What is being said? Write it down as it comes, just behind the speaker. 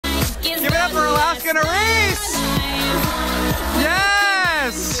Megan Reese!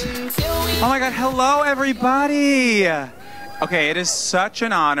 Yes! Oh my God, hello everybody! Okay, it is such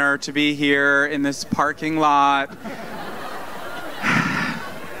an honor to be here in this parking lot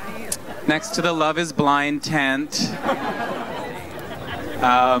next to the Love is Blind tent.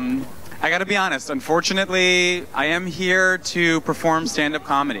 I gotta be honest, unfortunately, I am here to perform stand-up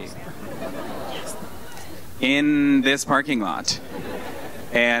comedy in this parking lot.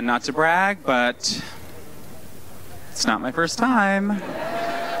 And not to brag, but it's not my first time.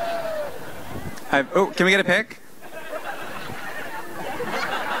 Oh, can we get a pic?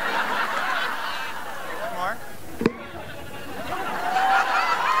 More?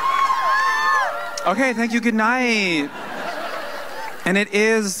 Okay, thank you, good night. And it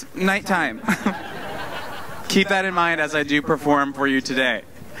is nighttime. Keep that in mind as I do perform for you today,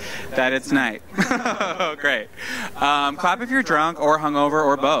 that it's night. Oh, great. Clap if you're drunk or hungover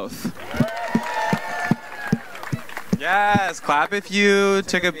or both. Yes, clap if you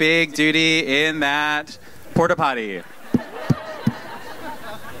took a big duty in that porta potty.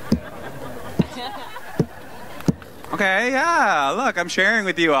 Okay, yeah, look, I'm sharing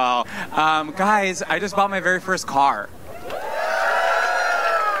with you all. Guys, I just bought my very first car.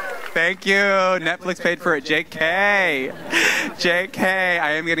 Thank you. Netflix paid for it. JK. JK.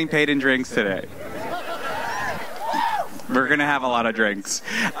 I am getting paid in drinks today. We're going to have a lot of drinks.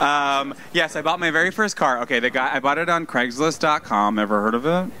 Yes, I bought my very first car. Okay, I bought it on Craigslist.com. Ever heard of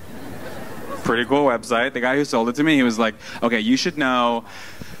it? Pretty cool website. The guy who sold it to me, he was like, okay, you should know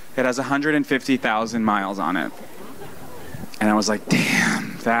it has 150,000 miles on it. And I was like,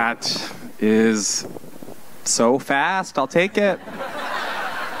 damn, that is so fast. I'll take it.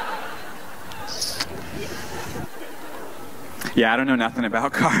 Yeah, I don't know nothing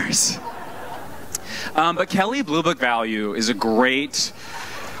about cars. But Kelly Blue Book Value is a great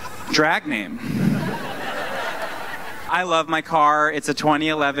drag name. I love my car. It's a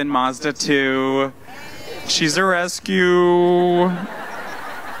 2011 Mazda 2. She's a rescue.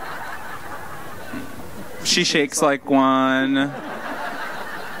 She shakes like one.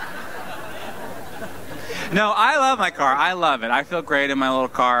 No, I love my car. I love it. I feel great in my little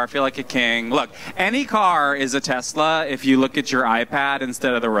car. I feel like a king. Look, any car is a Tesla if you look at your iPad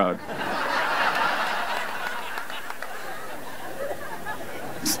instead of the road.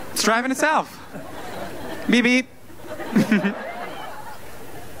 It's driving itself. Beep, beep.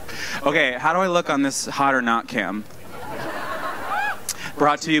 Okay, how do I look on this hot or not cam?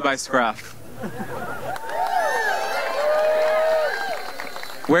 Brought to you by Scruff.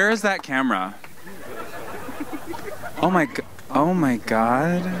 Where is that camera? Oh my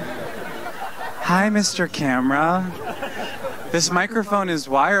God. Hi, Mr. Camera. This microphone is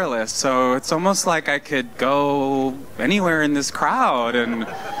wireless, so it's almost like I could go anywhere in this crowd and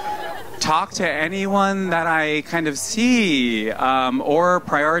talk to anyone that I kind of see, or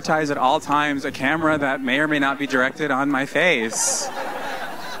prioritize at all times a camera that may or may not be directed on my face.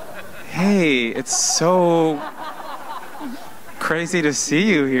 Hey, it's so crazy to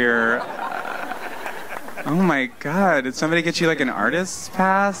see you here. Oh my God, did somebody get you like an artist's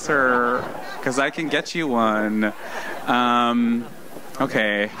pass, or, because I can get you one.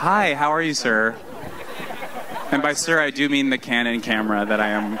 Okay, hi, how are you, sir? And by sir, I do mean the Canon camera that I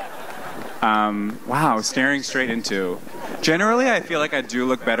am, wow, staring straight into. Generally, I feel like I do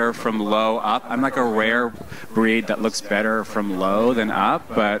look better from low up. I'm like a rare breed that looks better from low than up,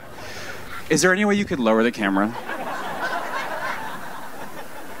 but is there any way you could lower the camera?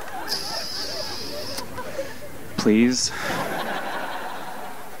 Please?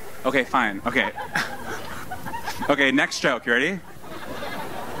 Okay, fine. Okay. Okay, next joke. You ready?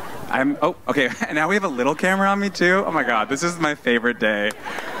 Oh, okay. And now we have a little camera on me too? Oh my God, this is my favorite day.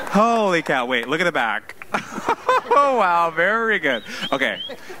 Holy cow, wait, look at the back. Oh wow, very good. Okay,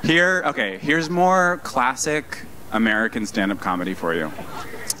 here's more classic American stand-up comedy for you.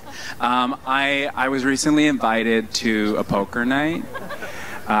 I was recently invited to a poker night.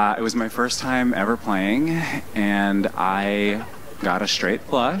 It was my first time ever playing, and I got a straight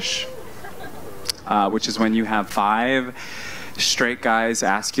flush, which is when you have 5 straight guys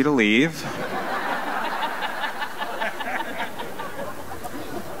ask you to leave.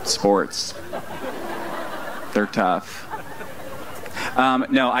 Sports. They're tough.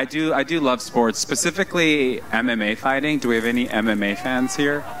 No, I do love sports, specifically MMA fighting. Do we have any MMA fans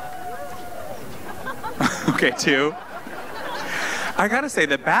here? Okay, 2. I gotta say,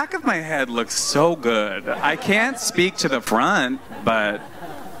 the back of my head looks so good. I can't speak to the front, but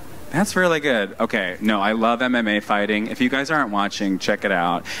That's really good. Okay, no, I love MMA fighting. If you guys aren't watching, check it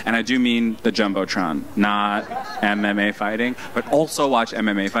out. And I do mean the Jumbotron, not MMA fighting, but also watch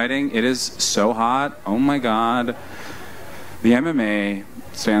MMA fighting. It is so hot. Oh my God. The MMA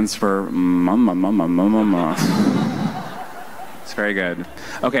stands for mama, mama, mama, mama. It's very good.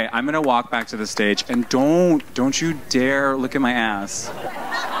 Okay, I'm gonna walk back to the stage and don't you dare look at my ass.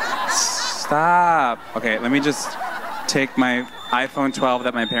 Stop. Okay, let me just take my iPhone 12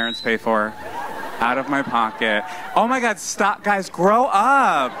 that my parents pay for out of my pocket. Oh my God, stop. Guys, grow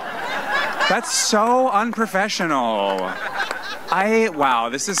up. That's so unprofessional. Wow,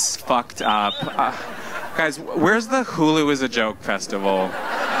 this is fucked up. Guys, where's the Hulu is a Joke festival?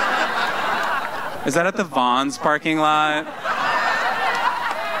 Is that at the Vaughn's parking lot?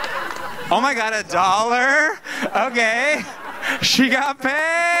 Oh my God, $1? Okay. She got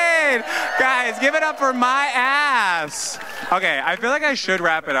paid! Guys, give it up for my ass! Okay, I feel like I should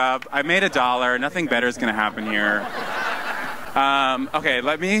wrap it up. I made $1. Nothing better is gonna happen here. Okay,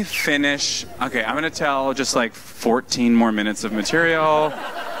 let me finish. Okay, I'm gonna tell just like 14 more minutes of material.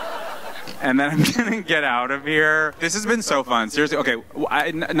 And then I'm gonna get out of here. This has been so fun. Seriously, okay,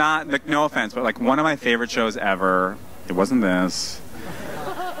 not, like, no offense, but like one of my favorite shows ever. It wasn't this.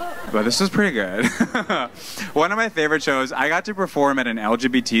 But this was pretty good. One of my favorite shows, I got to perform at an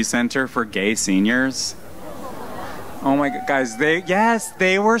LGBT center for gay seniors. Oh my God, guys,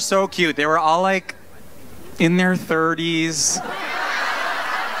 they were so cute. They were all like in their 30s.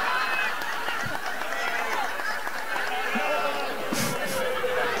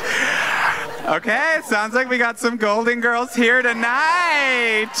 Okay, sounds like we got some Golden Girls here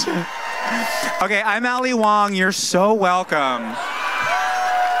tonight. Okay, I'm Ali Wong. You're so welcome.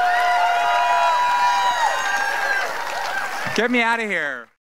 Get me out of here.